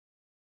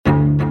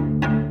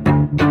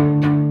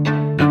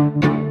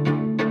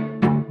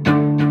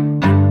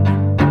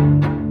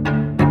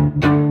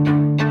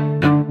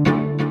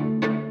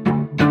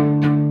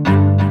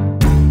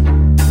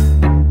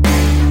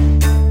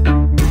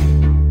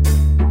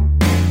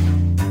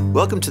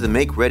Welcome to the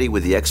Make Ready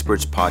with the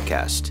Experts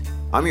podcast.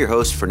 I'm your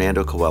host,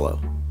 Fernando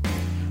Coelho.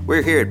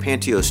 We're here at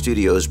Panteo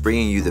Studios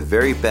bringing you the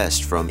very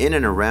best from in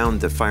and around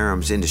the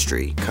firearms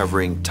industry,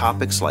 covering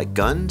topics like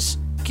guns,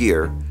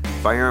 gear,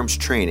 firearms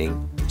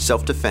training,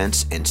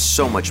 self-defense, and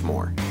so much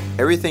more.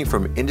 Everything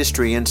from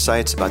industry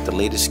insights about the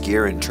latest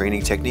gear and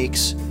training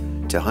techniques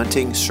to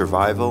hunting,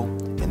 survival,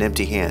 and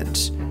empty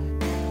hands.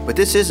 But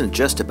this isn't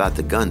just about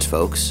the guns,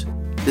 folks.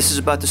 This is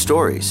about the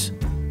stories.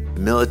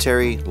 The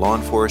military, law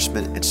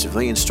enforcement, and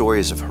civilian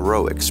stories of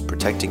heroics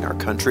protecting our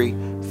country,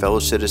 fellow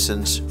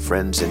citizens,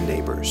 friends, and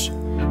neighbors.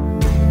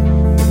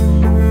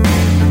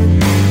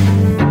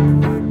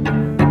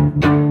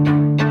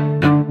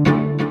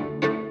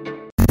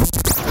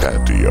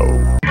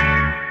 Panteo.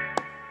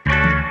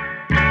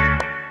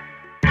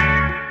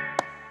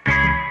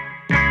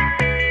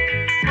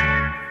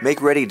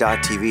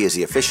 MakeReady.tv is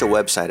the official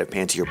website of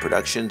Panteo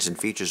Productions and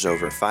features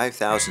over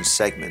 5,000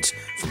 segments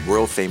from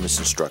world-famous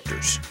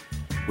instructors.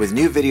 With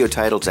new video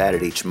titles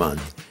added each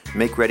month,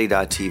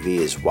 MakeReady.tv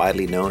is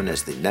widely known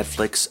as the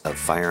Netflix of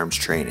firearms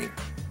training.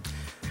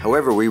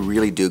 However, we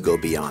really do go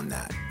beyond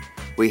that.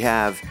 We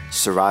have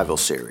survival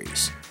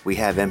series, we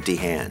have empty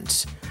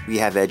hands, we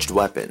have edged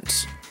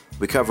weapons,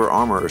 we cover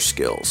armorer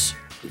skills,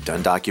 we've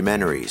done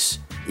documentaries,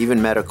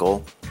 even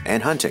medical,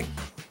 and hunting.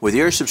 With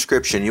your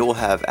subscription, you will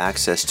have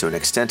access to an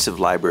extensive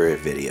library of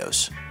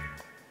videos.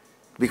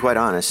 To be quite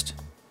honest,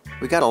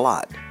 we got a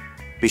lot.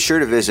 Be sure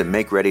to visit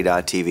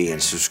MakeReady.tv and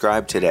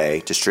subscribe today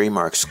to stream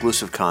our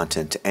exclusive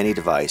content to any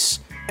device,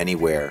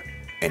 anywhere,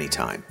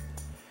 anytime.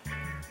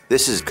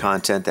 This is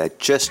content that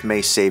just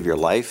may save your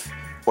life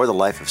or the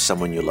life of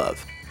someone you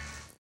love.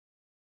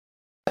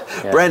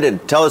 Yeah. Brendan,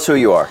 tell us who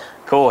you are.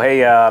 Cool.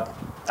 Hey, I'm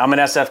an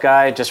SF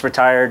guy, just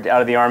retired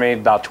out of the Army,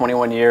 about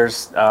 21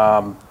 years.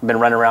 Been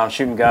running around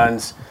shooting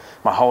guns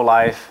my whole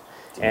life.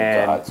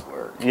 Doing God's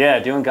work. Yeah,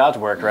 doing God's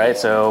work, right?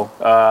 Yeah. So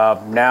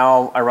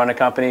now I run a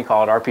company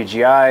called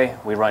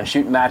RPGI. We run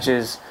shooting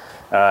matches,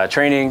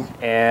 training,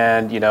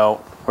 and,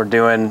 we're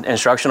doing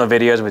instructional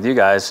videos with you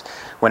guys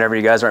whenever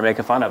you guys aren't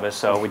making fun of us.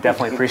 So we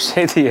definitely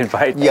appreciate the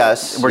invite.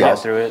 Yes. We're getting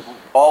through it.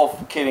 All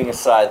kidding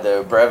aside,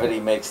 though, brevity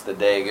makes the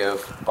day go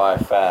by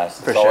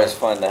fast. It's always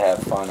fun to have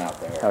fun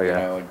out there. Oh,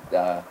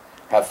 yeah.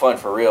 Have fun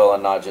for real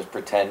and not just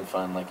pretend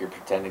fun like you're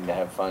pretending to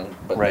have fun.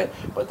 But right.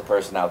 But the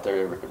person out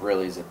there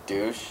really is a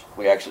douche.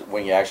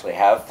 When you actually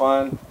have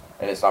fun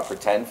and it's not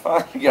pretend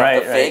fun, you don't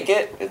have to fake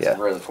it. It's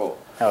really cool.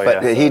 Oh,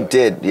 but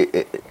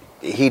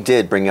he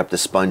did bring up the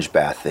sponge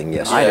bath thing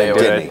yesterday. I didn't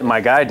do it.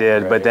 My guy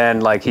did, but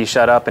then he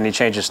shut up and he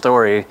changed his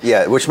story.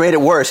 Yeah, which made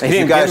it worse because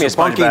you guys were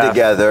bunking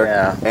together,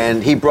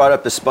 and he brought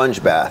up the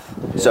sponge bath.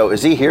 Yeah. So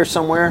is he here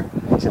somewhere?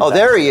 Oh,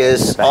 there he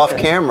is, off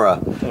camera,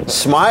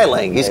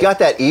 smiling. He's got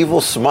that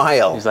evil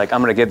smile. He's like,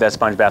 I'm going to give that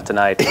sponge bath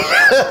tonight. Yeah,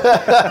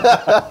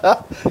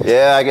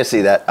 I can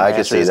see that. I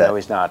can see that. No,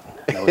 he's not.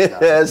 No, he's not.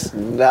 That's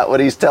not what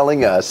he's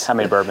telling us. How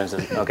many bourbons?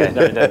 Okay,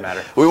 no, it doesn't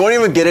matter. We won't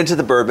even get into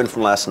the bourbon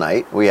from last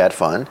night. We had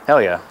fun.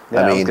 Hell yeah.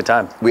 Yeah, it was a good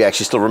time. We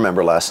actually still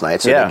remember last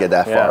night, so we didn't get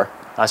that far.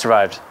 I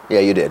survived.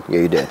 Yeah, you did.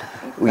 Yeah, you did.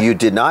 You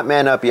did not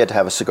man up yet to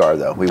have a cigar,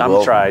 though. I'm going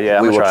to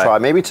try, We will try.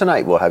 Maybe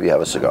tonight we'll have you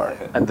have a cigar.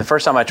 And the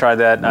first time I tried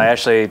that, I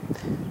actually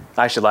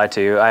lied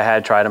to you. I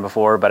had tried them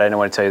before, but I didn't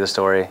want to tell you the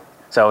story.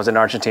 So I was in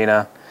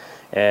Argentina,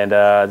 and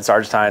the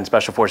Argentine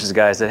Special Forces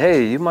guy said,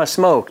 hey, you must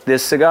smoke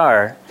this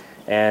cigar.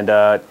 And,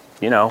 I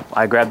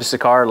grabbed the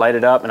cigar, light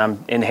it up, and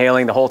I'm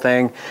inhaling the whole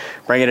thing,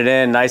 bringing it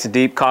in, nice and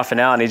deep, coughing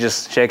out, and he's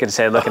just shaking his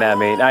head, looking at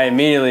me. And I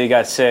immediately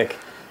got sick.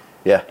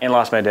 Yeah. And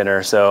lost my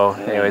dinner. So,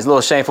 anyways, a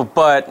little shameful,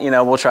 but,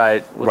 we'll try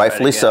it.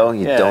 Rightfully so.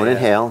 You don't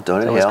inhale.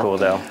 Don't inhale. It was cool,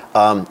 though.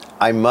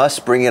 I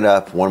must bring it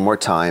up one more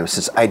time,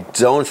 since I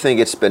don't think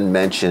it's been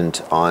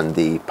mentioned on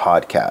the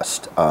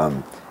podcast.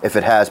 If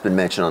it has been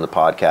mentioned on the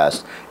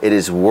podcast, it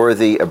is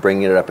worthy of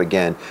bringing it up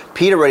again.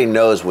 Pete already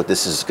knows what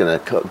this is going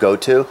to go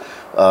to,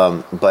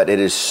 but it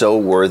is so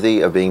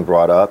worthy of being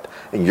brought up,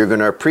 and you're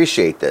going to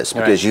appreciate this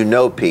because you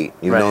know Pete.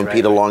 You've known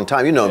Pete a long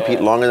time. You've known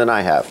Pete longer than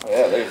I have.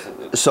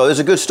 So there's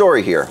a good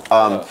story here.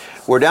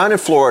 We're down in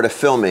Florida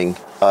filming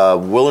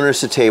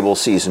Wilderness at Table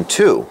Season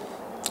 2.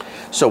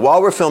 So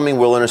while we're filming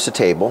Wilderness at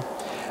Table,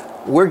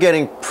 we're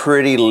getting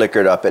pretty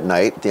liquored up at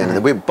night. At the end of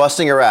the week, we're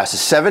busting our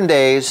asses. 7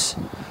 days,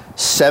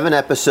 7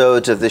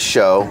 episodes of this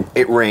show.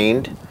 It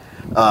rained.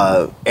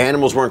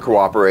 Animals weren't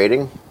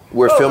cooperating.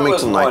 We're filming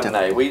till nighttime.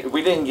 Night. We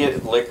didn't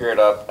get liquored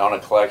up on a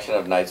collection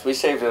of nights. We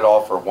saved it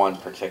all for one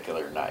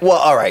particular night. Well,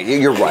 all right.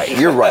 You're right.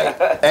 You're right.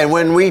 And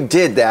when we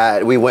did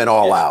that, we went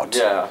all out.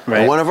 Yeah.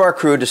 And one of our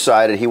crew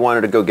decided he wanted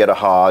to go get a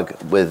hog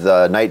with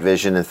night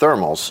vision and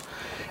thermals.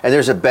 And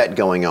there's a bet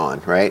going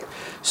on, right?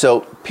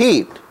 So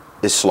Pete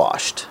is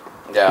sloshed.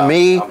 Yeah,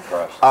 Me, I'm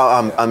crushed.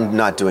 I'm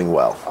not doing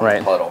well.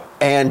 Right. Puddle.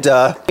 And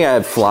I think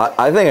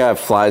I had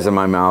flies in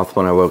my mouth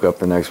when I woke up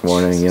the next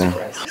morning.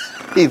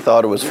 He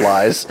thought it was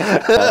flies.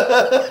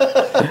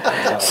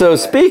 So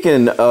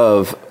speaking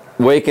of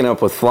waking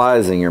up with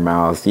flies in your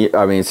mouth,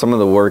 some of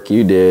the work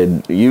you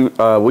did,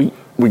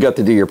 we got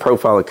to do your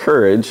profile of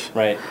courage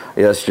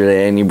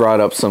yesterday, and you brought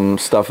up some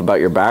stuff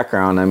about your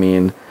background.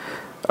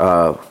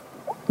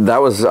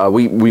 that was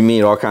we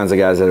meet all kinds of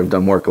guys that have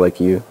done work like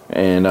you,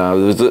 and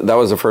that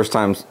was the first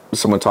time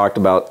someone talked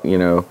about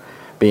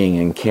being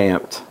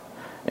encamped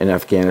in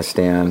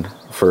Afghanistan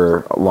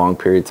for a long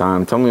period of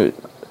time. Tell me,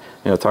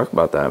 talk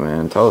about that,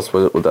 man. Tell us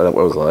what that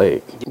was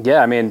like.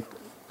 Yeah, I mean,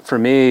 for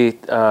me,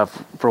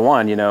 for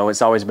one,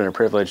 it's always been a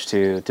privilege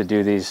to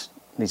do these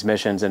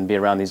missions and be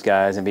around these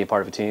guys and be a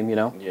part of a team.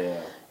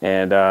 Yeah.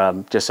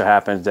 And just so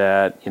happens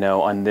that,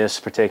 on this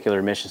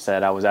particular mission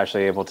set, I was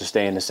actually able to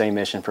stay in the same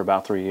mission for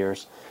about 3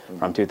 years,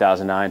 from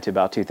 2009 to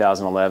about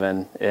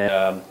 2011.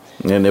 And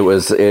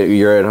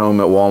you're at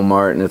home at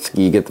Walmart, and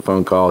you get the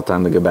phone call,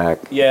 time to go back.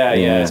 Yeah.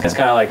 It's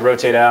kind of like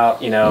rotate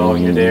out,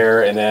 you're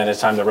there, and then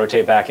it's time to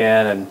rotate back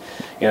in, and,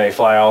 you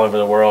fly all over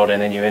the world,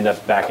 and then you end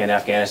up back in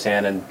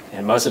Afghanistan,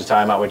 and most of the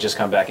time I would just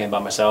come back in by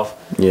myself.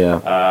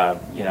 Yeah.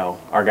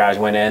 Our guys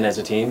went in as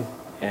a team,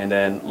 and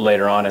then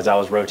later on, as I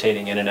was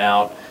rotating in and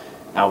out,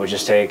 I would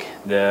just take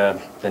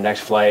the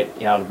next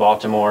flight out of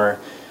Baltimore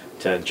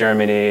to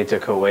Germany, to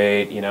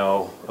Kuwait,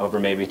 over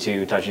maybe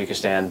to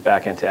Tajikistan,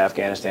 back into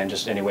Afghanistan,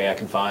 just any way I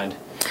could find.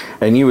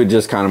 And you would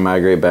just kind of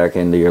migrate back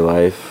into your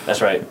life.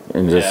 That's right.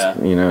 And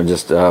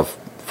just,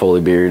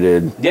 fully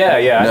bearded.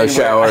 Yeah. No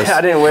showers.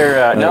 I didn't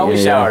wear. No,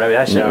 we showered. I mean,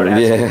 I showered.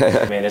 Yeah.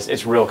 I mean,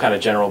 it's real kind of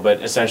general,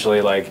 but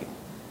essentially like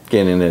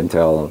gaining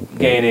intel,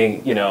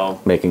 gaining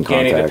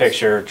the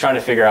picture, trying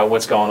to figure out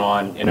what's going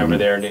on over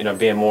there, and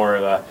being more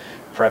of a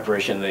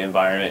preparation of the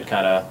environment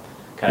kind of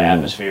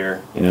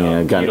atmosphere.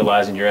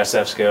 Utilizing your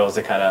SF skills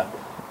to kind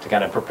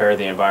of prepare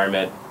the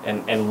environment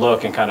and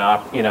look and kind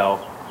of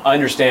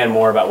understand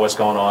more about what's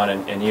going on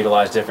and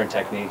utilize different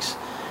techniques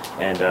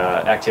and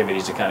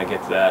activities to kind of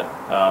get to that.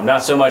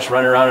 Not so much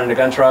running around in a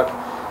gun truck.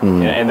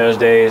 In those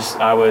days,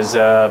 I was...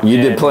 you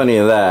did plenty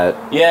of that.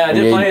 Yeah, I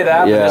did plenty of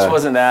that, but this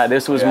wasn't that.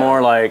 This was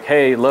more like,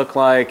 hey, look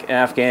like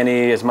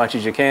Afghani as much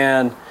as you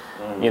can,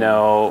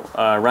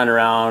 run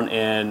around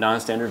in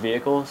non-standard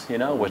vehicles,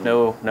 with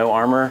no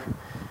armor,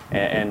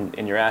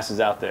 and your ass is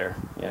out there.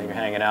 You're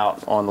hanging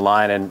out on the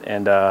line,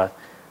 and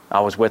I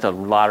was with a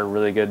lot of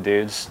really good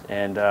dudes,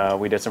 and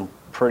we did some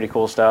pretty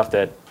cool stuff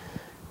that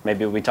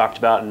maybe we talked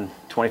about in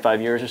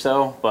 25 years or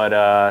so,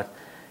 but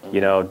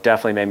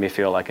definitely made me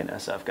feel like an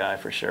SF guy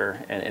for sure.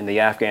 And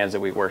the Afghans that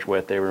we worked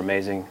with, they were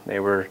amazing.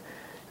 They were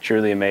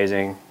truly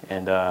amazing,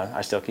 and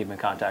I still keep in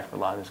contact with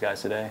a lot of those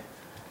guys today,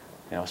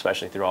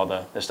 especially through all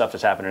the stuff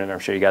that's happening. And I'm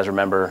sure you guys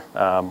remember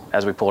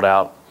as we pulled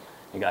out,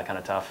 it got kind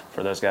of tough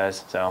for those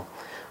guys. So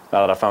a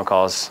lot of phone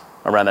calls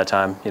around that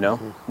time,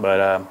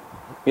 But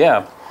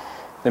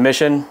the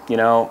mission,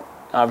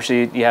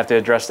 obviously you have to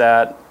address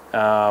that,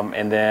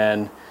 and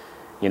then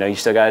you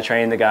still got to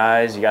train the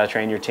guys. You got to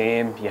train your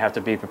team. You have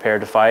to be prepared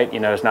to fight.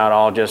 It's not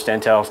all just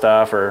intel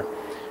stuff or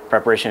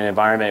preparation and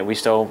environment. We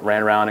still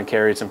ran around and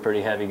carried some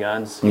pretty heavy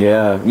guns.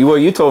 Yeah.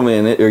 You told me,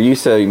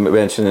 you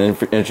mentioned an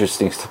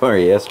interesting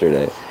story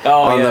yesterday.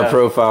 On the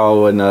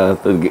profile when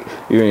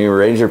you were in your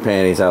Ranger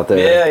panties out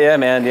there. Yeah,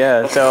 man.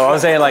 Yeah. So I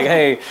was saying like,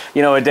 hey,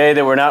 a day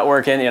that we're not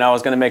working, I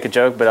was going to make a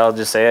joke, but I'll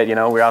just say it,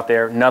 we're out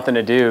there, nothing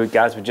to do.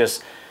 Guys would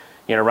just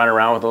run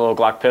around with a little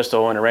Glock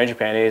pistol and a Ranger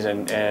panties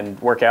and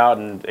work out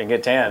and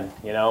get tan,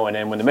 and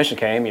then when the mission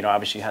came,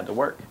 obviously you had to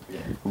work. Yeah.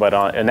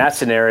 But in that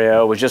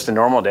scenario, it was just a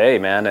normal day,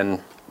 man,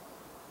 and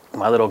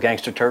my little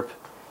gangster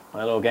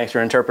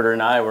interpreter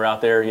and I were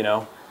out there,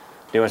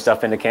 doing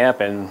stuff in the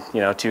camp, and,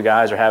 two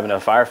guys are having a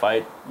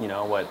firefight,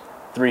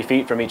 3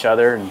 feet from each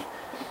other, and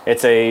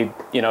it's a,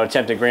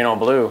 attempted green on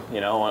blue,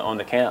 on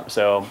the camp.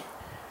 So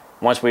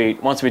once we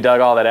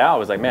dug all that out, it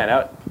was like,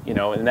 man,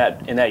 in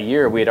that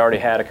year, we had already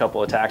had a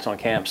couple attacks on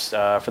camps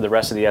for the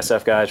rest of the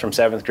SF guys from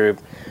 7th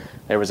Group.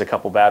 There was a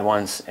couple bad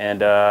ones,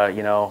 and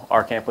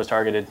our camp was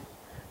targeted.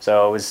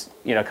 So it was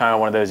kind of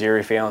one of those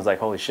eerie feelings, like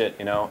holy shit,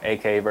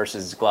 AK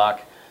versus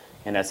Glock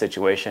in that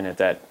situation. If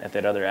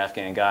that other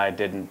Afghan guy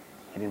didn't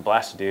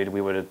blast a dude,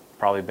 we would have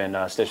probably been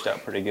stitched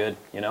up pretty good,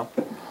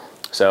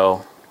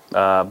 So,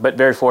 but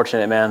very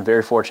fortunate, man.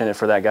 Very fortunate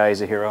for that guy.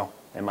 He's a hero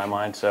in my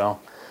mind. So.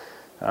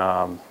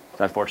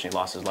 Unfortunately,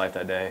 lost his life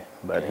that day,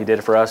 but he did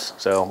it for us.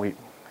 So we,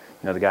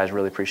 the guys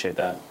really appreciate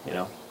that,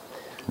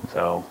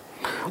 So.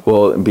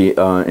 Well,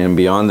 and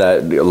beyond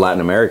that, Latin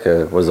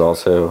America was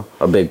also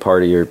a big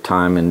part of your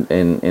time in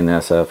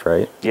SF,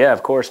 right? Yeah,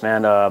 of course,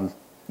 man. 7th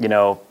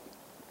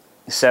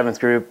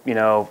Group,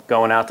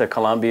 going out to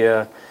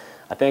Colombia.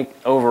 I think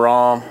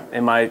overall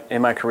in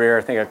my career,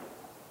 I think I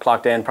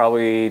clocked in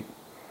probably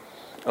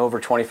over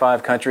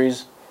 25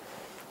 countries.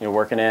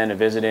 Working in and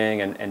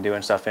visiting and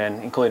doing stuff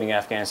including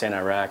Afghanistan,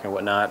 Iraq, and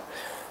whatnot.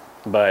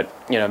 But,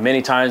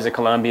 many times to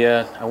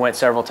Colombia. I went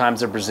several times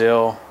to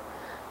Brazil.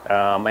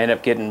 I ended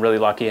up getting really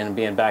lucky and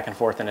being back and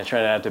forth into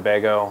Trinidad and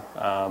Tobago.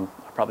 I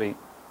probably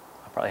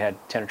had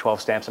 10 or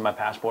 12 stamps in my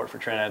passport for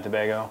Trinidad and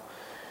Tobago,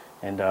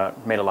 and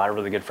made a lot of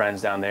really good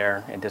friends down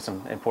there and did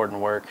some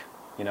important work,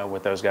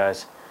 with those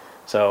guys.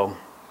 So,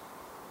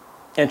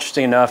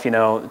 interesting enough,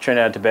 Trinidad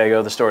and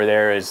Tobago, the story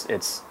there is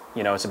it's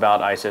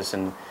about ISIS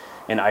and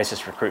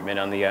ISIS recruitment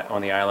on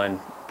the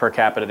island. Per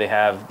capita, they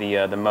have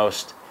the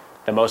most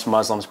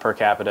Muslims per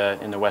capita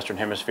in the Western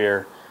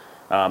Hemisphere.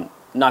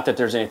 not that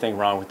there's anything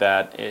wrong with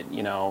that.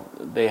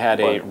 They had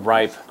a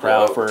ripe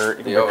crowd for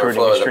the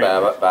overflow of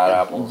the bad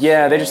apples.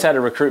 Yeah, they just had a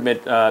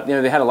recruitment.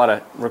 They had a lot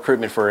of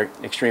recruitment for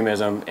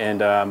extremism,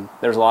 and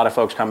there's a lot of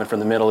folks coming from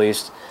the Middle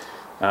East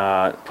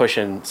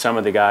pushing some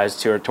of the guys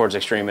towards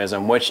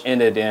extremism, which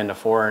ended in a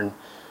foreign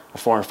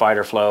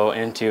fighter flow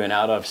into and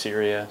out of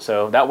Syria.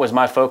 So that was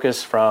my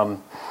focus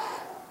from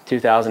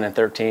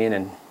 2013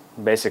 and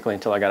basically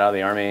until I got out of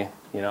the Army,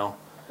 for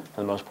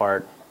the most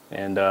part,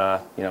 and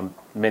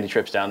many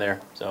trips down there.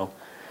 So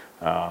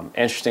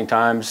interesting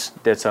times.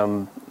 Did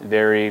some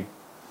very,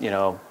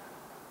 I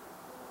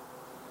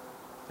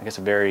guess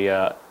a very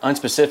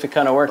unspecific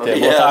kind of work that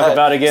we'll talk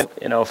about again.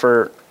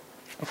 For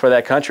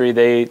that country,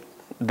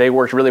 they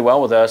worked really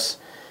well with us,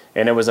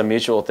 and it was a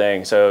mutual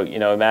thing. So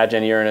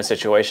imagine you're in a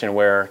situation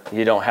where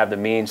you don't have the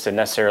means to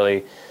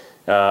necessarily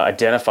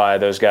identify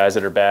those guys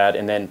that are bad,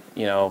 and then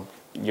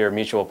your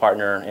mutual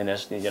partner in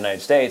the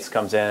United States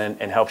comes in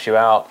and helps you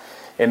out.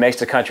 It makes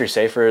the country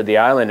safer. The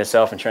island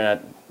itself in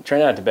Trinidad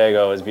and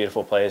Tobago is a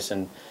beautiful place,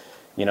 and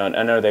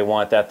I know they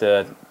want that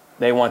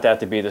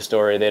to be the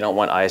story. They don't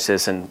want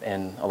ISIS and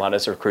a lot of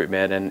this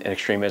recruitment and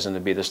extremism to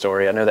be the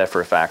story. I know that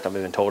for a fact. I've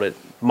even told it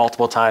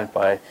multiple times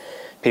by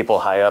people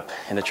high up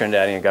in the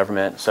Trinidadian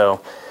government.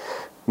 So,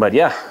 but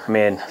yeah,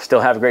 still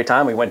have a great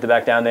time. We went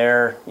back down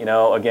there,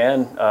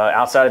 again,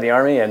 outside of the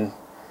Army, and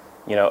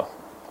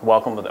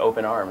welcome with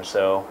open arms.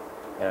 So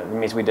it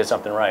means we did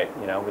something right.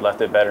 We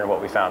left it better than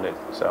what we found it.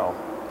 So,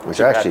 which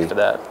actually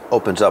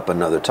opens up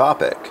another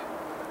topic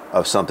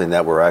of something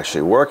that we're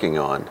actually working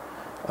on.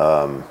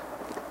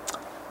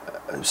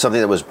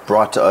 Something that was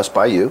brought to us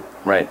by you.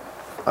 Right.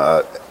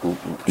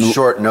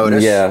 Short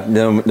notice. Yeah,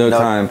 no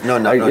time.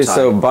 No time.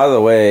 So, by the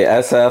way,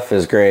 SF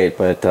is great,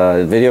 but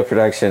video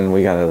production,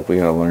 we gotta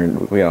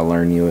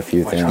learn you a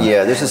few things.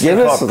 Yeah, this is give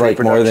us like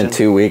more than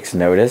 2 weeks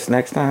notice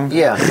next time.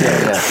 Yeah.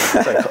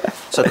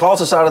 So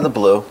calls us out of the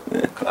blue,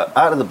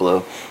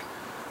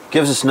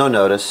 gives us no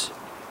notice,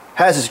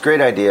 has this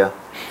great idea,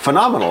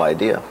 phenomenal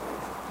idea,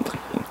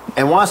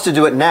 and wants to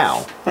do it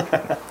now.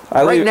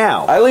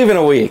 Now. I leave in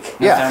a week.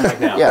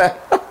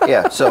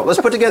 Yeah. So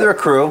let's put together a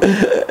crew.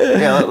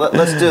 Yeah,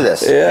 let's do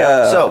this.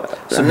 Yeah.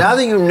 So now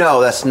that you know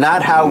that's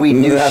not how we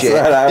do shit.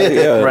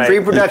 Right.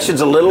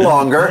 Pre-production's a little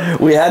longer.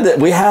 We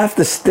have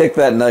to stick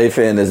that knife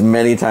in as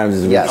many times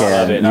as we can. I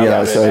love it. I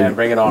love it, man.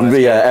 Bring it on.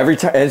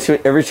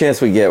 Every chance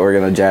we get, we're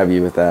gonna jab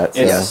you with that.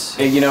 So. Yes.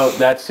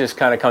 That just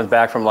kind of comes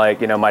back from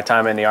my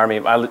time in the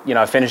Army.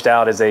 I finished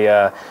out as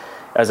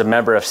a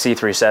member of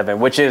C-37,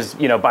 which is,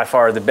 by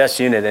far the best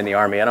unit in the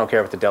Army. I don't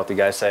care what the Delta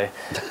guys say,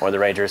 or the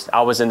Rangers.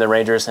 I was in the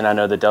Rangers, and I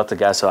know the Delta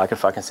guys, so I could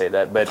fucking say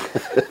that. But,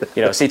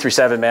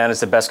 C-37, man, is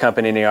the best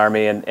company in the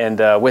Army. And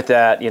with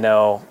that,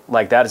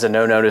 that is a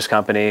no-notice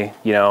company,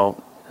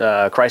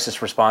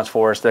 crisis response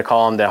force. They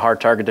call them the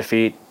hard target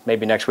defeat.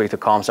 Maybe next week they'll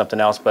call them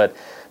something else. But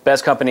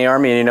best company in the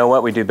Army, and you know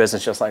what? We do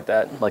business just like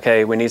that. Like,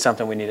 hey, we need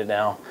something, we need it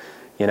now.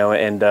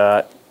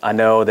 I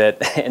know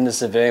that in the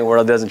civilian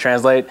world it doesn't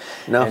translate,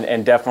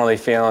 and definitely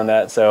feeling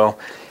that. So,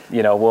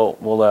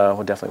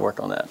 we'll definitely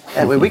work on that.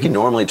 And we can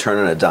normally turn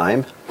on a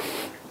dime,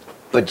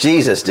 but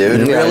Jesus,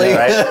 dude, really?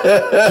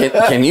 Right?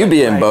 Can you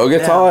be in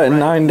Bogota in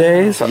 9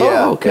 days? Yeah,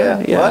 oh,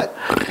 okay. Yeah.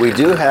 But we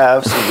do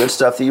have some good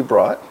stuff that you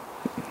brought,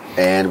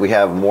 and we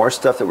have more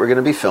stuff that we're going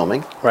to be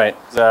filming. Right.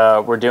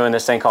 We're doing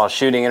this thing called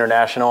Shooting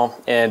International,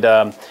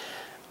 and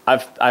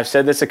I've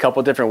said this a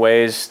couple different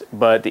ways,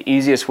 but the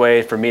easiest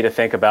way for me to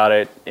think about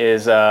it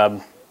is,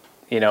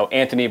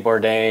 Anthony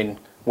Bourdain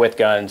with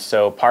guns.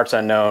 So Parts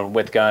Unknown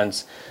with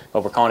guns,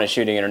 but we're calling it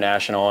Shooting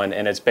International,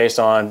 and it's based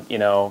on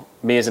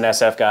me as an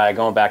SF guy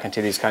going back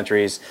into these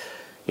countries,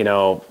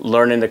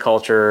 learning the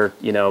culture,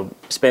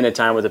 spending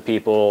time with the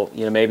people.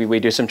 Maybe we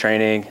do some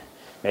training,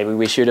 maybe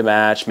we shoot a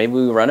match, maybe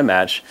we run a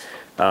match,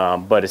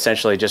 but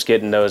essentially just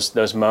getting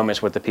those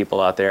moments with the people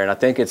out there. And I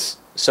think it's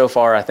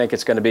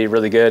going to be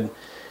really good.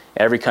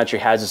 Every country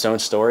has its own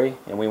story,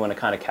 and we want to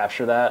kind of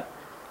capture that,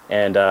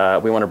 and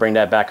we want to bring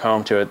that back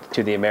home to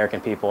the American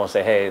people and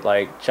say, hey,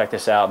 check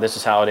this out. This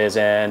is how it is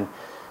in,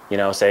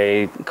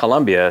 say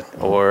Colombia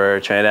or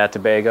Trinidad and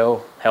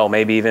Tobago. Hell,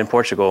 maybe even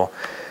Portugal.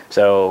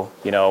 So,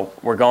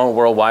 we're going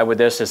worldwide with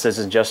this. This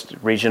isn't just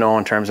regional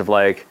in terms of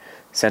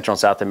Central and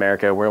South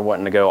America. We're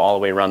wanting to go all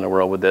the way around the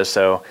world with this.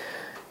 So,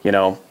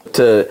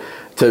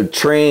 to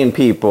train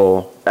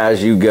people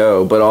as you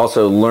go, but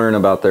also learn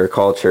about their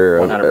culture.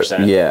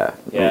 100%. Yeah.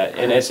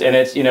 And it's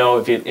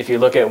if you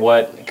look at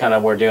what kind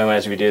of we're doing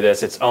as we do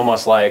this, it's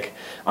almost like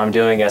I'm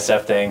doing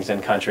SF things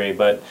in country,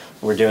 but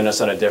we're doing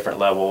this on a different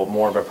level,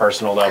 more of a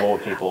personal level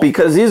with people.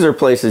 Because these are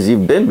places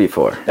you've been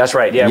before. That's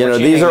right. Yeah.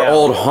 These are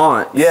old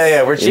haunts.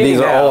 Yeah. We're cheating.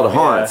 These are old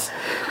haunts.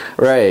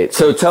 Right.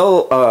 So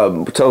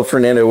tell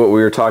Fernando what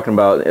we were talking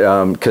about,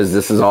 because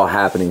this is all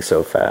happening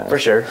so fast. For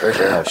sure.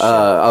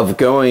 Of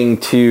going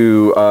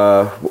to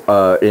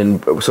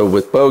so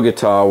with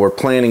Bogota, we're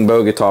planning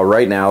Bogota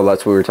right now.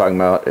 That's what we were talking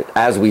about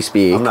as we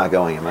speak. I'm not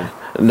going, am I?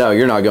 No,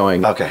 you're not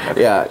going. Okay.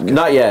 Yeah,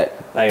 not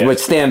yet. But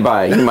stand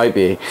by. You might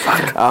be.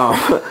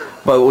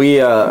 But we,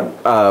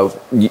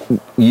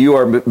 you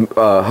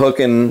are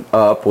hooking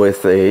up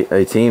with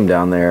a team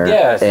down there,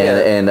 Yes,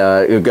 and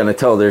you're going to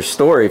tell their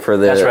story for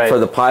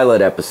the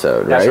pilot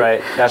episode,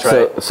 right? That's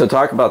right. So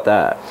talk about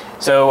that.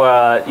 So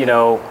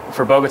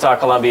for Bogota,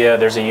 Colombia,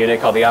 there's a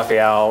unit called the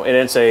AFIAL, and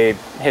it's a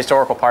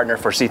historical partner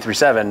for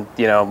C37.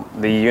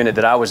 The unit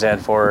that I was in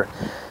for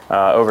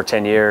over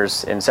 10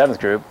 years in 7th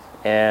Group,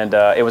 and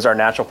it was our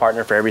natural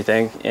partner for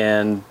everything.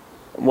 And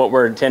what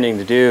we're intending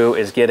to do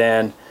is get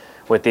in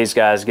with these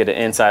guys, get an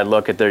inside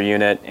look at their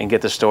unit and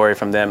get the story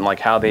from them, like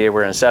how they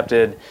were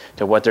incepted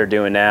to what they're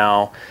doing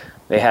now.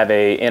 They have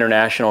a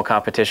international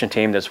competition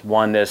team that's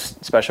won this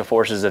Special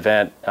Forces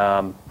event,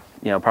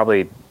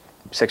 probably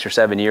 6 or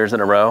 7 years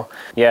in a row.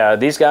 Yeah,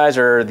 these guys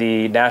are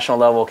the national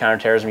level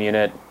counterterrorism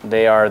unit.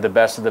 They are the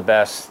best of the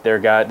best. They're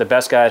the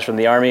best guys from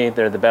the Army.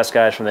 They're the best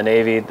guys from the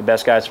Navy, the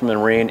best guys from the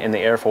Marine and the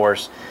Air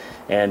Force.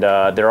 And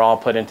they're all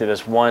put into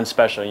this one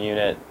special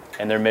unit,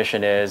 and their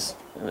mission is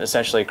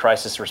essentially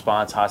crisis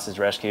response, hostage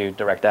rescue,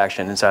 direct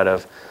action inside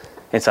of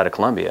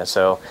Colombia.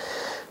 So,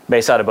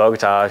 based out of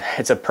Bogota,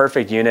 it's a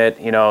perfect unit.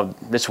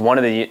 It's one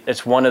of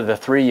the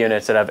 3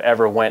 units that I've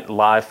ever went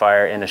live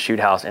fire in a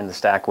shoot house in the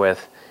stack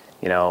with,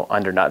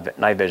 under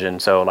night vision.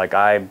 So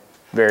I'm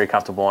very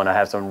comfortable, and I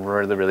have some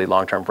really, really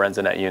long-term friends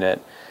in that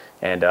unit,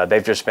 and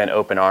they've just been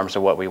open arms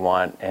to what we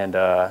want. And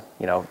the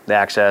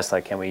access,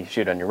 can we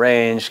shoot on your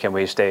range? Can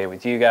we stay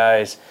with you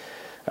guys?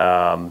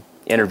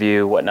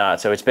 Interview, whatnot.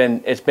 So it's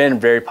been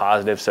very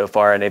positive so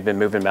far, and they've been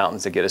moving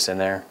mountains to get us in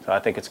there. So I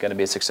think it's going to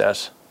be a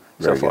success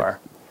so far.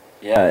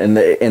 Yeah, and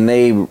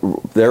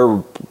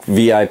they're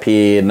VIP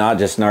and not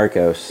just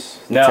narcos.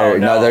 No,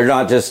 they're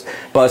not just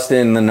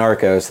busting the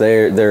narcos.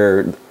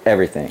 They're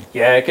everything.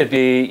 Yeah, it could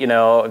be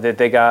that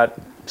they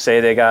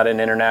got an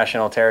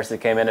international terrorist that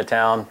came into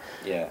town.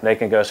 Yeah, they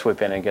can go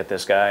swoop in and get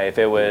this guy. If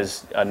it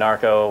was a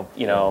narco,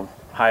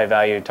 high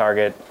value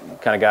target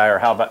kind of guy or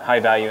high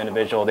value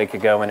individual, they could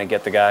go in and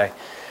get the guy.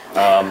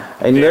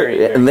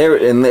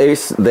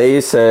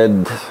 They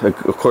said,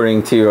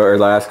 according to our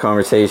last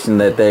conversation,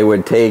 that they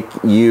would take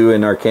you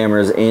and our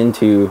cameras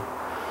into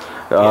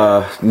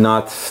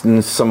not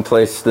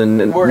someplace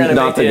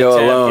not to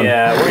go alone.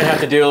 Yeah, we're gonna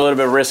have to do a little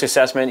bit of risk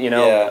assessment.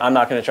 I'm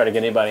not gonna try to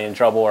get anybody in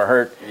trouble or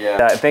hurt.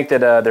 Yeah. I think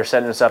that they're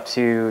setting us up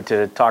to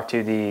talk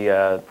to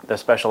the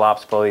special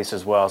ops police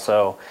as well.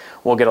 So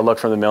we'll get a look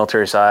from the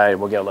military side,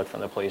 we'll get a look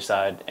from the police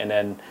side, and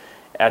then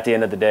at the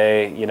end of the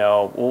day,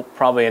 we'll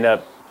probably end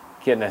up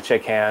getting to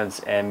shake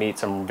hands and meet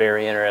some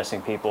very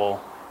interesting people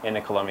in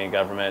the Colombian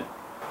government.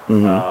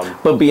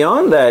 Mm-hmm. But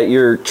beyond that,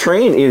 you're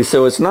trained,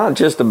 so it's not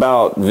just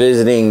about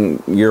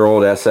visiting your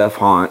old SF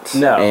haunts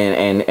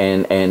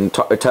and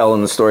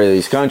telling the story of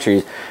these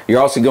countries. You're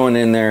also going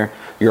in there,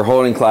 you're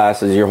holding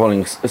classes, you're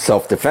holding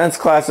self-defense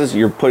classes,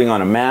 you're putting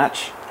on a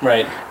match.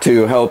 Right.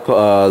 To help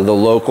the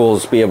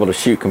locals be able to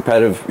shoot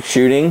competitive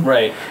shooting.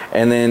 Right.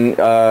 And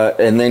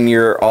then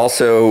you're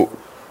also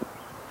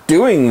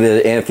doing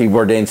the Anthony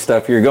Bourdain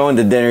stuff. You're going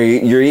to dinner,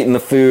 you're eating the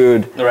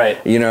food. Right.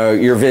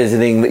 You're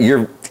visiting.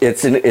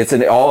 It's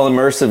an all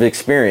immersive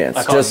experience.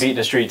 I call it beat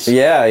the streets.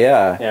 Yeah.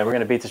 Yeah, we're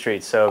gonna beat the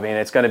streets. So I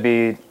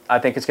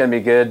think it's gonna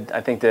be good.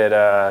 I think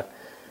that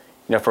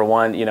for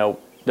one,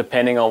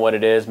 depending on what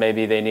it is,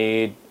 maybe they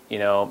need.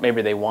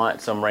 Maybe they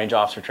want some range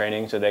officer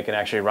training so they can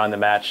actually run the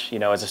match,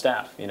 as a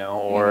staff,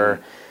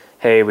 or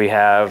hey, we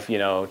have,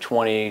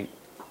 20,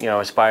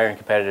 aspiring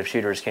competitive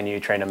shooters. Can you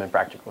train them in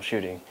practical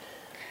shooting?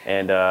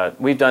 And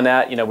we've done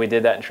that. We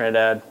did that in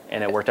Trinidad,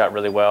 and it worked out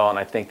really well. And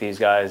I think these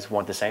guys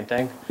want the same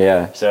thing.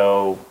 Yeah.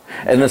 So.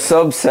 And the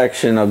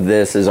subsection of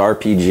this is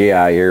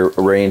RPGI, your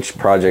Range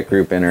Project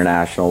Group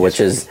International,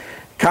 which is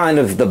kind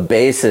of the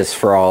basis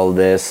for all of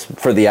this,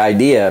 for the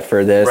idea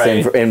for this,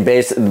 right. and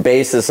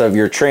basis of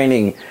your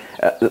training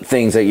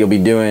things that you'll be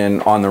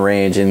doing on the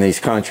range in these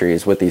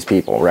countries with these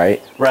people,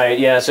 right? Right.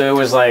 Yeah. So it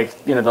was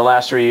the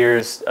last 3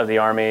 years of the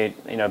Army,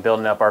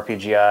 building up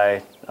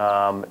RPGI.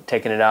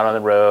 Taking it out on the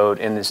road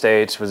in the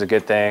States was a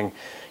good thing.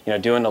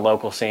 Doing the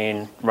local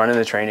scene, running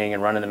the training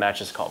and running the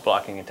matches called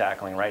blocking and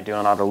tackling, right?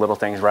 Doing all the little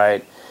things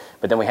right.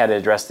 But then we had to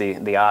address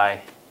the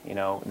eye,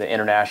 the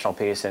international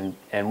piece. And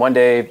one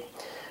day,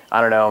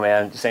 I don't know,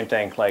 man, same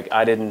thing.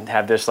 I didn't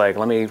have this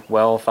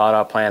well thought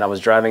out plan. I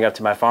was driving up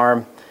to my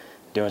farm,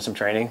 doing some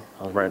training.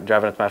 I was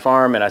driving up to my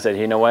farm and I said,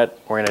 you know what?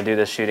 We're going to do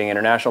this shooting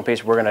international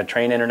piece. We're going to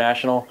train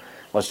international.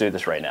 Let's do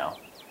this right now.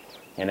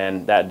 And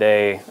then that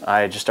day,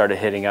 I just started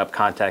hitting up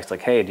contacts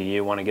hey, do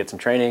you want to get some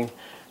training?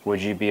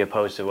 Would you be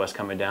opposed to us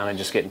coming down and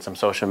just getting some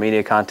social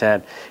media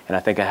content? And I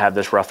think I have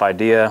this rough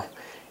idea.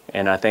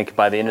 And I think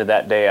by the end of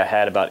that day, I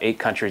had about 8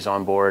 countries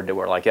on board that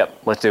were yep,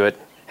 let's do it.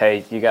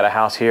 Hey, you got a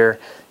house here,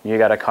 you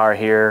got a car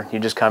here, you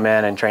just come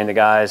in and train the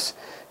guys,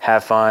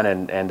 have fun,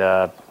 and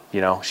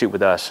shoot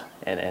with us.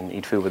 And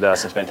eat food with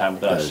us and spend time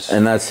with us.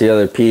 And that's the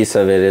other piece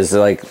of it is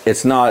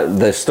it's not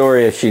the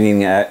story of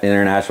shooting at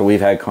international. We've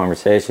had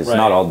conversations. It's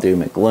not all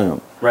doom and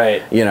gloom.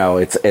 Right.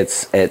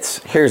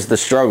 It's here's the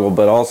struggle,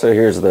 but also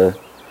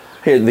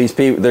these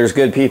people. There's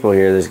good people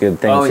here. There's good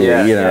things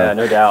here. Yeah,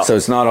 no doubt. So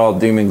it's not all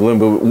doom and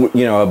gloom.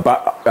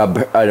 But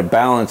a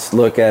balanced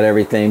look at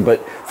everything,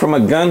 but from a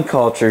gun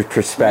culture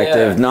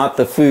perspective, not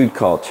the food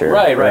culture.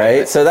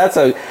 Right. So that's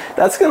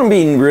going to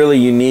be really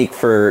unique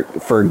for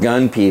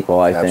gun people,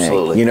 I think.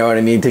 Absolutely. You know what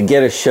I mean? To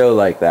get a show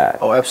like that.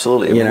 Oh,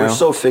 absolutely. We're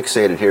so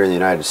fixated here in the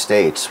United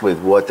States with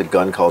what the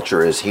gun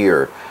culture is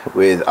here,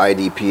 with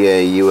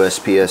IDPA,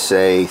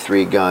 USPSA,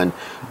 3-gun,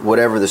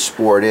 whatever the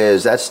sport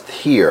is, that's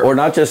here. Or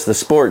not just the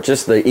sport,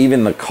 just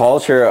even the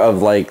culture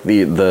of like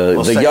the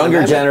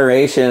younger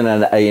generation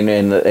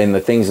and the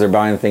things they're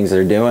buying, the things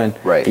they're doing.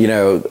 Right. You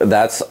know,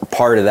 that's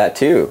part of that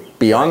too,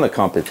 beyond the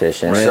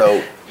competition. Right.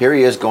 So here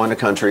he is going to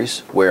countries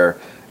where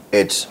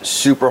it's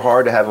super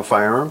hard to have a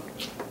firearm.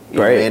 You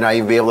may not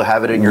even be able to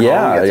have it in your home.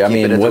 You have to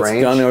keep it at the what's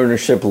range. gun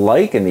ownership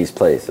like in these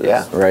places?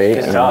 Yeah. Right.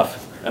 It's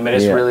tough. I mean,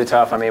 it's really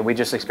tough. I mean, we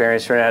just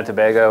experienced Trinidad and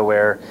Tobago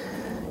where,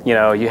 you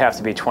know, you have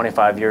to be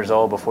 25 years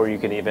old before you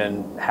can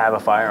even have a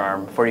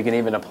firearm, before you can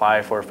even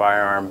apply for a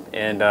firearm.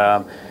 And,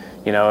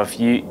 you know, if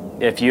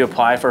you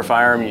apply for a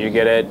firearm and you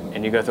get it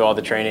and you go through all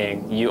the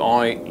training, you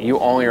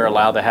only are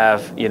allowed to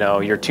have, you know,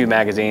 your 2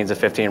 magazines of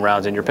 15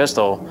 rounds in your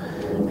pistol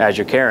as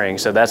you're carrying.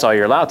 So that's all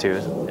you're allowed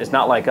to. It's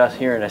not like us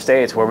here in the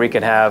States where we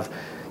can have,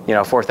 you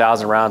know,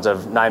 4,000 rounds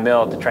of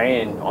 9mm to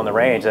train on the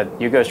range that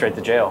you go straight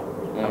to jail.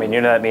 I mean,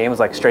 you know that meme was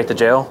like straight to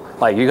jail?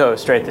 Like you go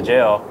straight to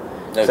jail.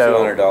 No,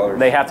 so $200.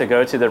 they have to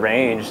go to the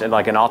range and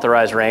like an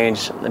authorized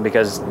range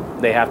because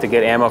they have to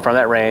get ammo from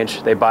that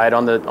range. They buy it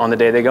on the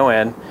day they go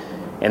in,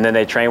 and then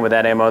they train with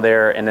that ammo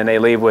there, and then they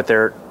leave with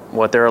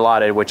what they're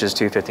allotted, which is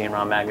 2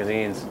 15-round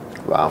magazines.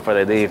 Wow. Before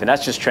they leave. And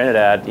that's just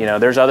Trinidad. You know,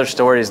 there's other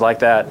stories like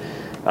that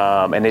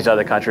in these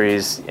other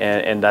countries,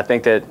 and I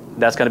think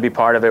that's going to be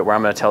part of it where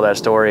I'm going to tell that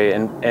story.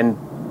 And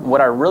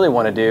what I really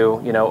want to do,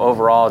 you know,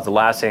 overall is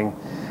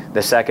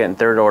the second and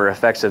third order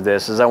effects of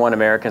this is I want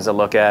Americans to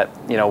look at,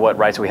 you know, what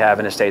rights we have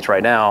in the States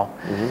right now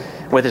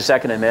with the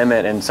Second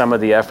Amendment and some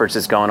of the efforts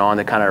that's going on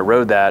to kind of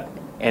erode that,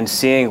 and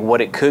seeing what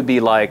it could be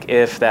like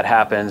if that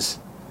happens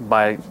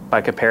by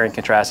comparing and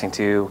contrasting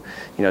to, you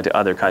know, to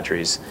other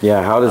countries.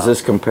 Yeah, how does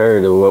this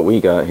compare to what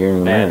we got here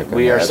in America?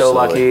 We are so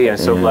lucky and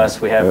so blessed.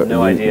 We have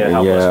no idea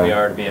how blessed we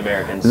are to be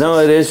Americans. No,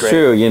 it is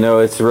true. You know,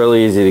 it's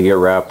really easy to get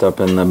wrapped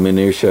up in the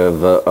minutia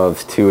of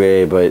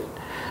 2A, but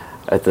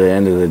at the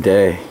end of the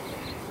day,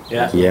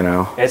 you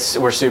know,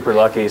 we're super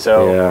lucky.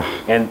 So,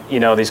 and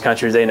you know, these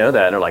countries, they know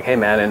that, and they're like, hey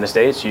man, in the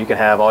States you can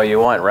have all you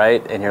want,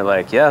 right? And you're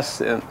like,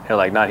 yes, and you're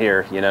like, not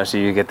here, you know. So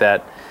you get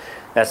that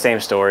same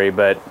story,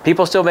 but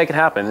people still make it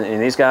happen. And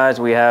these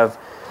guys, we have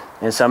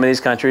in some of these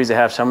countries, they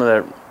have some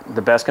of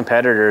the best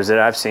competitors that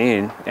I've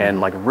seen, and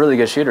like really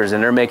good shooters,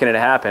 and they're making it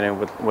happen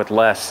and with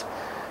less,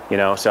 you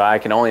know. So I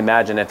can only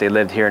imagine if they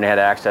lived here and they had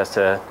access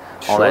to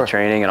all that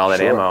training and all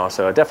that ammo.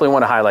 So I definitely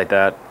want to highlight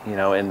that, you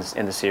know, in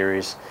the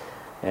series.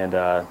 And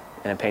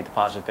paint the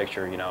positive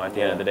picture, you know, at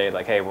the end of the day,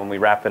 like, hey, when we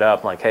wrap it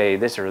up, like, hey,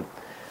 these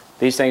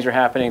things are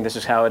happening, this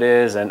is how it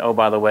is, and oh,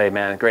 by the way,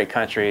 man, great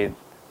country,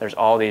 there's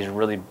all these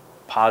really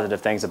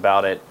positive things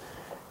about it.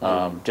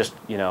 Just,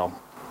 you know,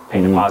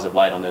 paint a positive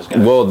light on those guys.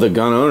 Well, the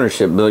gun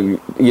ownership,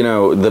 you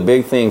know, the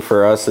big thing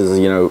for us is,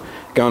 you know,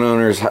 gun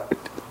owners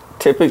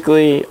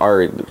typically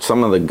are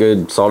some of the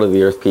good,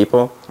 salt-of-the-earth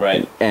people.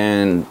 Right.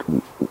 And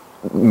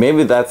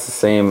maybe that's the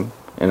same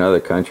in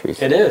other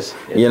countries. It is.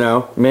 You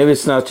know, maybe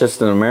it's not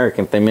just an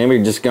American thing.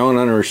 Maybe just gun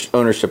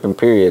ownership and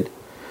period.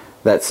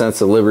 That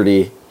sense of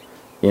liberty,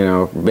 you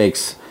know,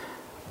 makes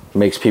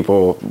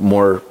people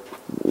more,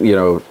 you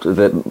know,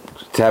 to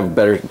have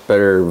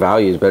better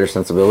values, better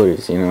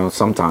sensibilities. You know,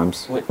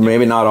 sometimes,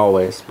 maybe not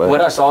always. But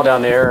what I saw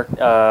down there,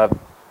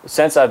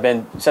 since I've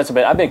been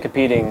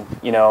competing,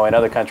 you know, in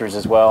other countries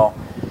as well,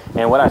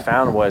 and what I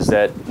found was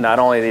that not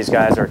only these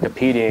guys are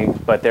competing,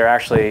 but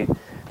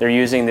they're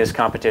using this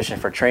competition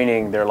for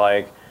training.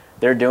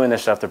 They're doing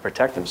this stuff to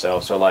protect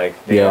themselves. So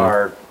like they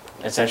are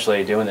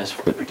essentially doing this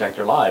to protect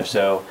their lives.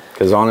 So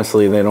because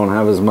honestly, they don't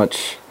have as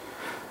much.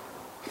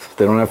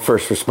 They don't have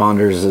first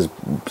responders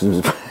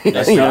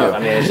as you know, I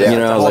mean, it's you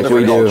know, like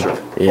we do.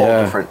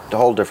 A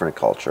whole different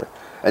culture.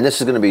 And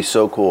this is going to be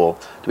so cool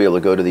to be able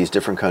to go to these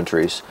different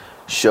countries,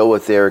 show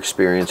what their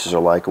experiences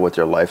are like, what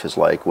their life is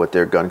like, what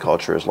their gun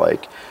culture is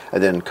like,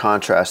 and then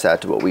contrast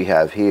that to what we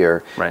have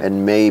here. Right.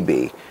 And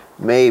maybe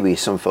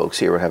some folks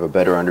here will have a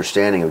better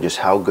understanding of just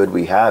how good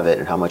we have it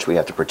and how much we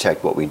have to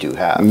protect what we do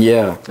have.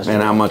 Yeah,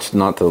 and how much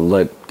not to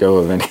let go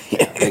of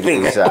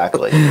anything.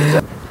 Exactly.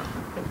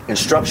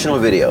 Instructional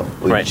video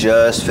we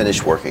just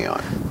finished working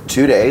on.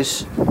 2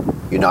 days,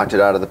 you knocked it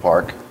out of the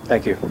park.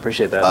 Thank you,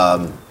 appreciate that.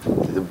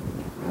 The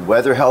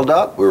weather held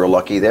up, we were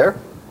lucky there.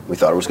 We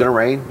thought it was going to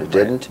rain, it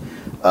didn't.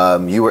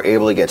 You were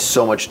able to get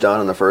so much done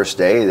on the first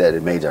day that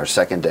it made our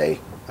second day.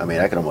 I mean,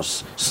 I could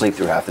almost sleep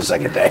through half the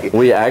second day.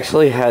 We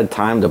actually had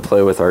time to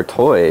play with our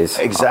toys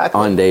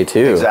on day 2.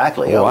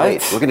 Exactly. What? Oh,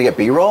 wait, we're going to get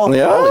B-roll?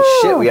 Yeah. Holy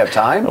shit, we have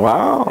time?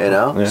 Wow. You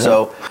know? Yeah.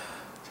 So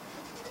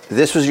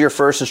this was your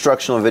first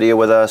instructional video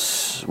with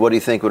us. What do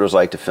you think it was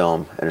like to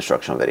film an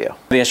instructional video?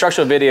 The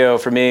instructional video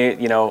for me,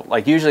 you know,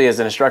 like usually as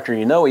an instructor,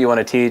 you know what you want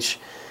to teach.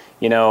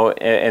 you know,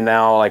 and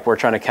now like we're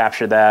trying to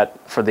capture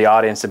that for the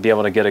audience to be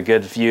able to get a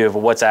good view of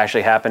what's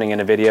actually happening in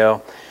a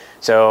video.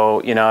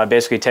 So, you know, I'm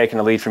basically taking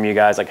the lead from you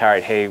guys, like, all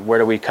right, hey, where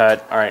do we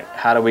cut? All right,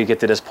 how do we get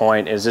to this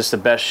point? Is this the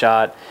best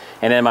shot?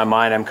 And in my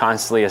mind, I'm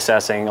constantly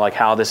assessing like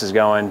how this is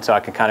going so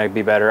I can kind of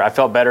be better. I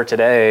felt better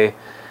today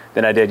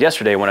than I did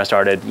yesterday when I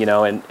started, you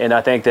know, and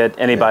I think that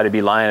anybody would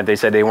be lying if they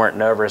said they weren't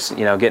nervous,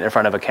 you know, getting in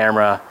front of a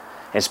camera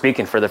and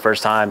speaking for the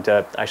first time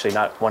to actually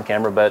not one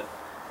camera, but,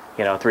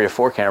 you know, 3 or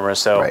 4 cameras.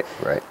 So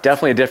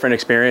definitely a different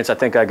experience. I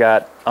think I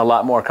got a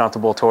lot more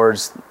comfortable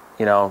towards,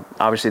 you know,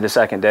 obviously the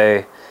second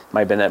day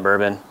might have been that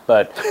bourbon,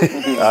 but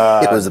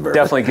it was the bourbon.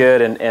 Definitely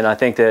good. And I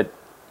think that,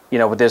 you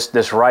know, with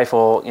this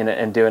rifle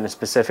and doing it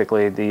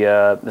specifically,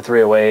 the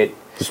 308,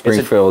 the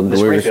Springfield, the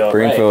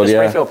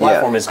Springfield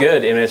platform Yeah. is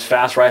good. I mean, it's a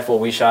fast rifle.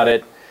 We shot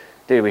it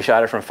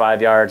from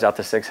 5 yards out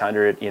to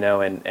 600, you know,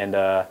 and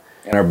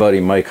our buddy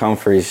Mike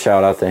Humphreys,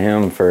 shout out to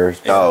him for.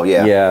 Oh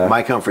yeah, yeah.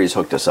 Mike Humphreys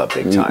hooked us up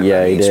big time.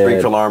 Yeah, he did.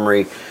 Springfield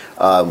Armory.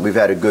 We've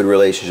had a good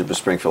relationship with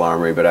Springfield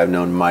Armory, but I've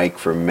known Mike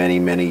for many,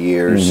 many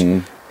years.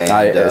 Mm-hmm.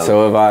 And,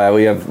 so have I.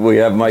 We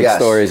have Mike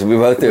stories. We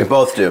both do. We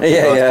both do.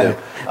 Yeah.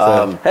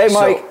 So, hey,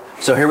 Mike.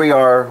 So here we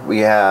are. We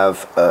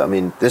have. I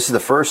mean, this is the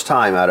first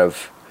time out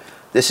of.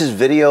 This is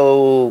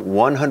video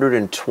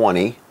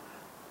 120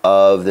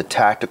 of the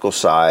tactical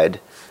side.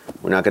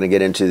 We're not going to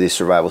get into the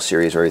survival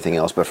series or anything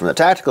else, but from the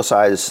tactical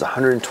side, this is the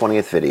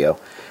 120th video,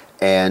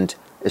 and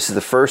this is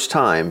the first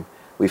time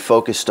we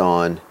focused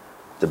on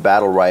the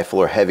battle rifle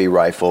or heavy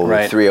rifle,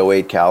 the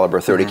 308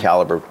 caliber, 30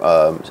 caliber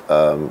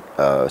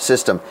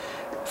system.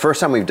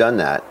 First time we've done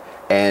that,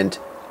 and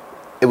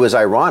it was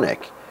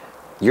ironic.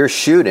 You're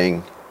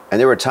shooting, and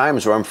there were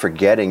times where I'm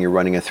forgetting you're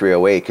running a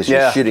 308 because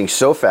you're shooting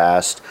so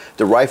fast,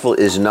 the rifle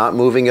is not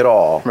moving at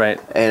all. Right.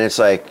 And it's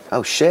like,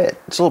 oh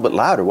shit, it's a little bit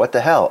louder. What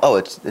the hell? Oh,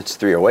 it's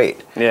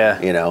 308. Yeah.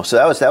 You know, so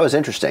that was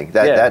interesting.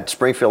 That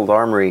Springfield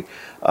Armory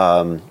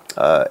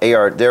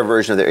their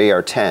version of their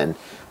AR-10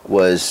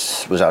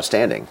 was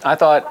outstanding. I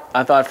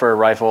thought for a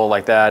rifle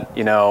like that,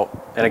 you know,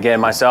 and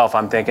again myself,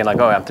 I'm thinking like,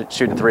 oh, I'm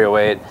shooting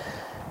 308.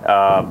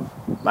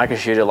 I could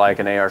shoot it like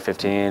an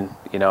AR-15,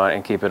 you know,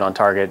 and keep it on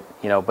target,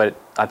 you know, but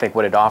I think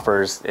what it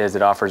offers is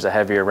it offers a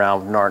heavier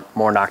round,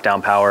 more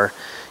knockdown power.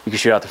 You can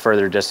shoot out to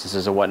further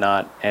distances and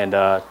whatnot, and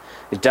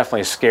it's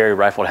definitely a scary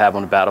rifle to have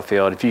on the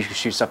battlefield. If you can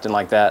shoot something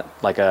like that,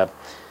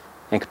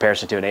 in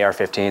comparison to an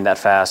AR-15, that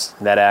fast,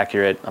 that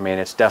accurate, I mean,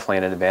 it's definitely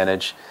an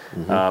advantage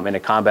in a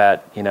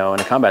combat, you know, in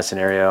a combat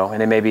scenario.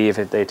 And then maybe if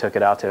they took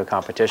it out to a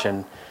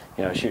competition,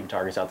 you know, shooting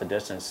targets out the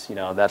distance, you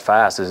know, that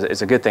fast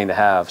is a good thing to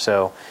have.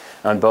 So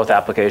on both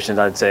applications,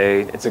 I'd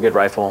say it's a good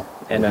rifle.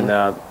 And then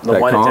the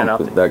 1 to 10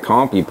 out. That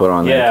comp you put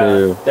on there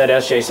too. That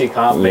SJC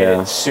comp made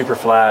it super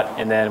flat.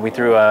 And then we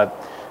threw a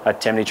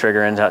Timney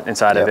trigger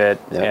inside of it,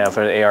 you know,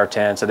 for the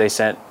AR-10. So they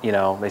sent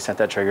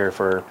that trigger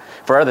for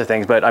other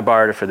things, but I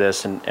borrowed it for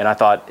this, and I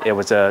thought it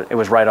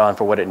was right on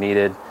for what it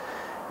needed.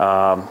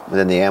 And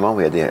then the ammo,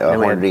 we had the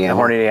Hornady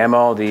ammo. Hornady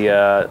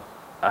ammo,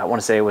 I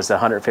want to say it was the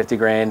 150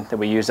 grain that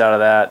we used out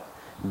of that.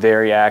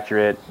 Very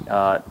accurate,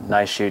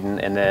 nice shooting,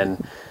 and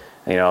then,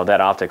 you know,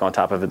 that optic on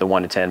top of it, the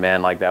 1 to 10,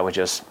 man, like that was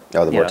just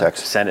the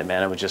Vortex. Send it,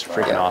 man. It was just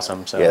freaking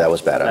awesome. So yeah, that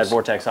was badass. That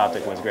Vortex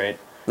optic was great.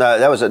 No,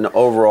 that was an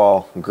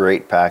overall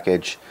great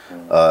package.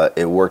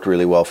 It worked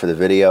really well for the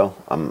video.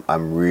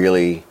 I'm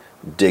really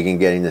digging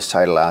getting this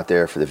title out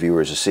there for the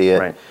viewers to see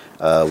it.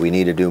 Right. We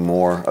need to do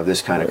more of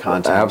this kind of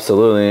content.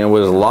 Absolutely, and it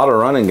was a lot of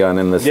run and gun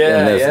in this deal.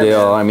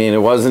 Man. I mean,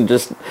 it wasn't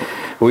just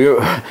there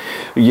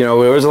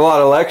was a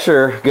lot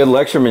of good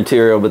lecture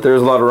material, but there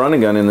was a lot of run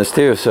and gun in this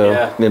too.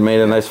 So it made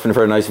a nice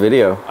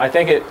video. I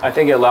think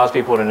it allows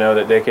people to know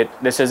that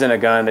this isn't a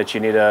gun that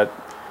you need to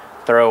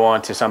throw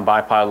onto some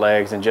bipod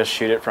legs and just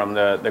shoot it from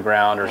the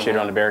ground or shoot it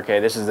on the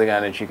barricade. This is the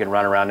gun that you can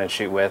run around and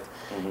shoot with,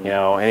 you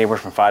know, anywhere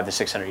from 500 to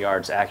 600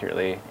 yards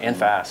accurately and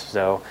fast.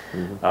 So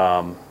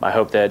I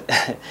hope that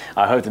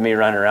me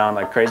running around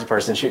like a crazy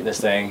person shooting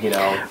this thing, you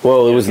know.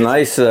 Well, it was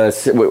nice. A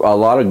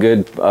lot of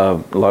good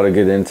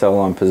intel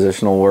on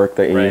positional work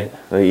that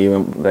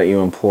you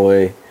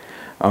employ.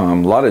 A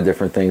lot of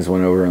different things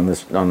went over on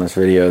this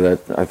video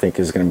that I think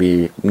is going to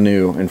be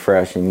new and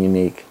fresh and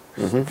unique.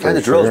 And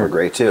the drills were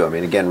great too. I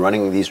mean, again,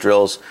 running these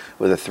drills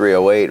with a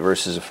 308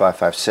 versus a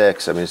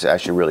 5.56, I mean, it's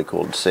actually really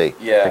cool to see.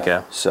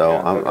 Yeah.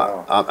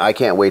 So I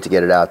can't wait to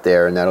get it out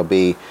there, and that'll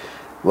be,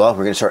 well,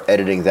 we're going to start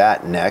editing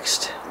that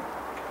next.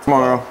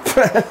 Tomorrow.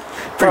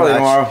 Probably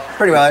tomorrow.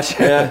 Pretty much.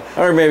 Yeah.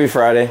 Or maybe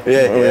Friday.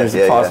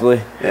 Yeah. Possibly.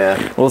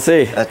 Yeah. We'll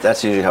see.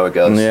 That's usually how it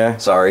goes. Yeah.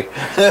 Sorry.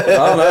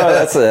 Oh, no,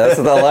 that's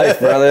the life,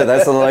 brother.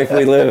 That's the life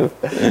we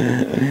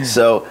live.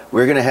 So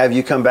we're going to have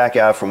you come back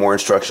out for more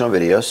instructional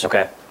videos.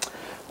 Okay.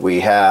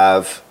 We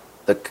have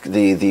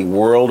the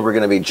world. We're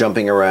going to be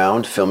jumping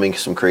around, filming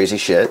some crazy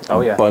shit.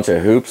 Oh yeah, bunch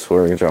of hoops.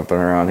 We're jumping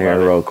around here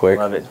real quick.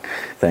 Love it.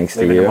 Thanks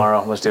Maybe to you.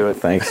 Tomorrow, let's do it.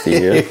 Thanks to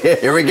you.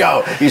 Here we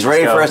go. He's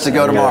ready for us to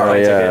go tomorrow.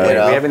 Yeah. Do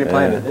we have any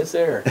plans? Is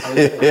there?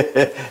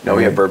 No,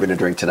 we have bourbon to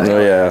drink tonight.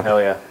 Oh yeah.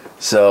 Hell yeah.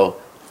 So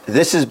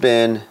this has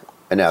been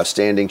an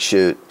outstanding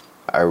shoot.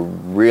 I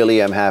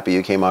really am happy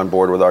you came on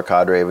board with our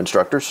cadre of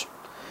instructors.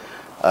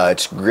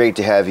 It's great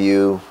to have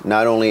you,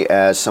 not only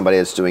as somebody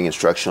that's doing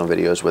instructional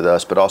videos with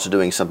us, but also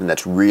doing something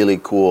that's really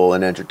cool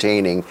and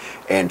entertaining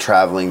and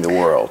traveling the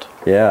world.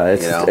 Yeah,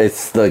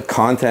 it's the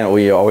content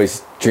we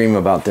always dream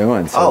about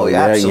doing. So,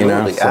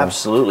 absolutely, so,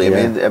 absolutely.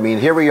 Yeah. I mean,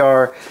 here we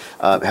are.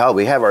 Hell,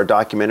 we have our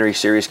documentary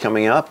series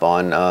coming up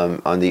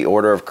on the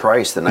Order of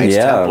Christ, the Knights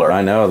Templar.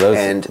 I know those.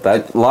 And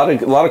a lot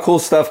of cool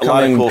stuff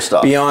coming.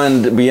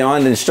 Beyond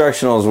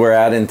instructionals. We're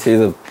adding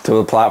to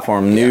the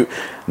platform. New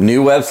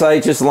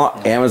website just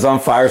launched. Amazon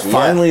Fire's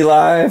finally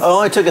live. It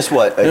only took us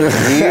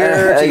a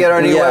year to get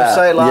our new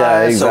website live.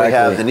 Yeah, exactly. So we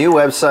have the new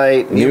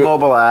website, new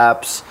mobile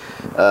apps,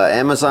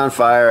 Amazon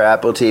Fire,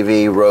 Apple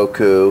TV,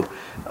 Roku.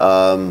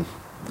 I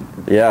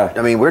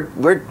mean,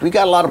 we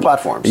got a lot of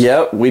platforms.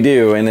 Yep, we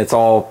do, and it's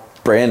all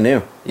brand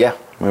new. Yeah.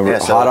 We're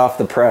hot off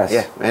the press.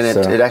 Yeah, and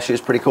it actually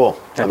is pretty cool.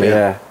 I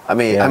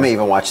may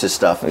even watch this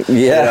stuff.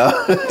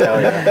 Yeah.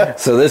 Yeah.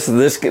 So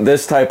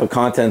this type of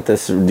content,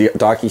 this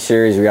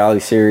docu-series,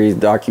 reality series,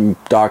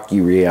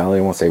 docu-reality,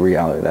 I won't say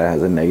reality, that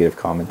has a negative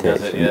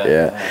connotation.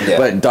 Yeah.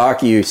 But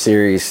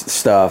docu-series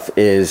stuff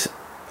is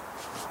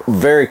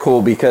very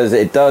cool because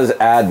it does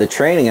add the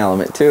training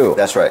element too.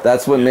 That's right.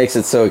 That's what makes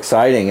it so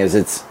exciting is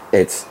it's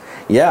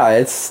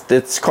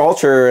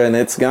culture and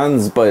it's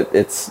guns, but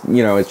it's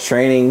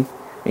training,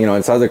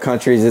 it's other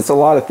countries, it's a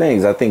lot of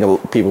things. I think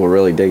people will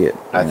really dig it.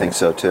 I think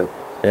so too.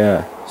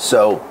 Yeah.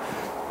 So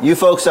you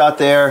folks out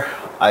there,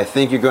 I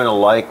think you're going to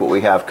like what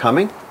we have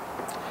coming.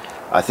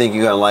 I think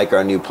you're going to like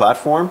our new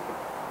platform.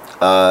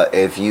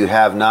 If you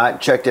have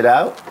not checked it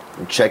out,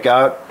 check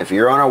out, if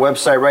you're on our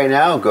website right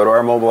now, go to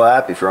our mobile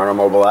app. If you're on our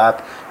mobile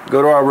app,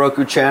 go to our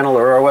Roku channel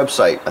or our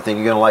website. I think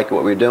you're going to like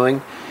what we're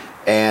doing.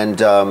 And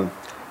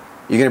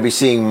you're going to be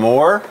seeing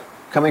more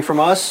coming from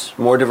us,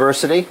 more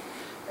diversity,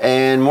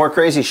 and more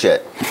crazy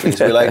shit.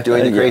 Because we like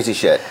doing the crazy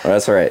shit.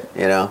 That's right.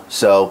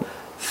 So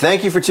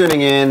thank you for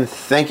tuning in.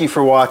 Thank you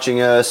for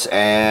watching us.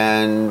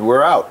 And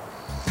we're out.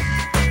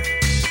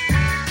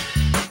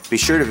 Be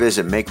sure to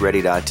visit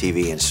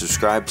MakeReady.tv and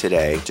subscribe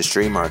today to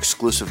stream our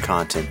exclusive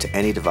content to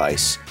any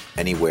device,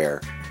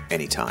 anywhere,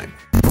 anytime.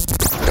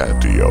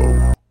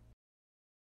 Patio.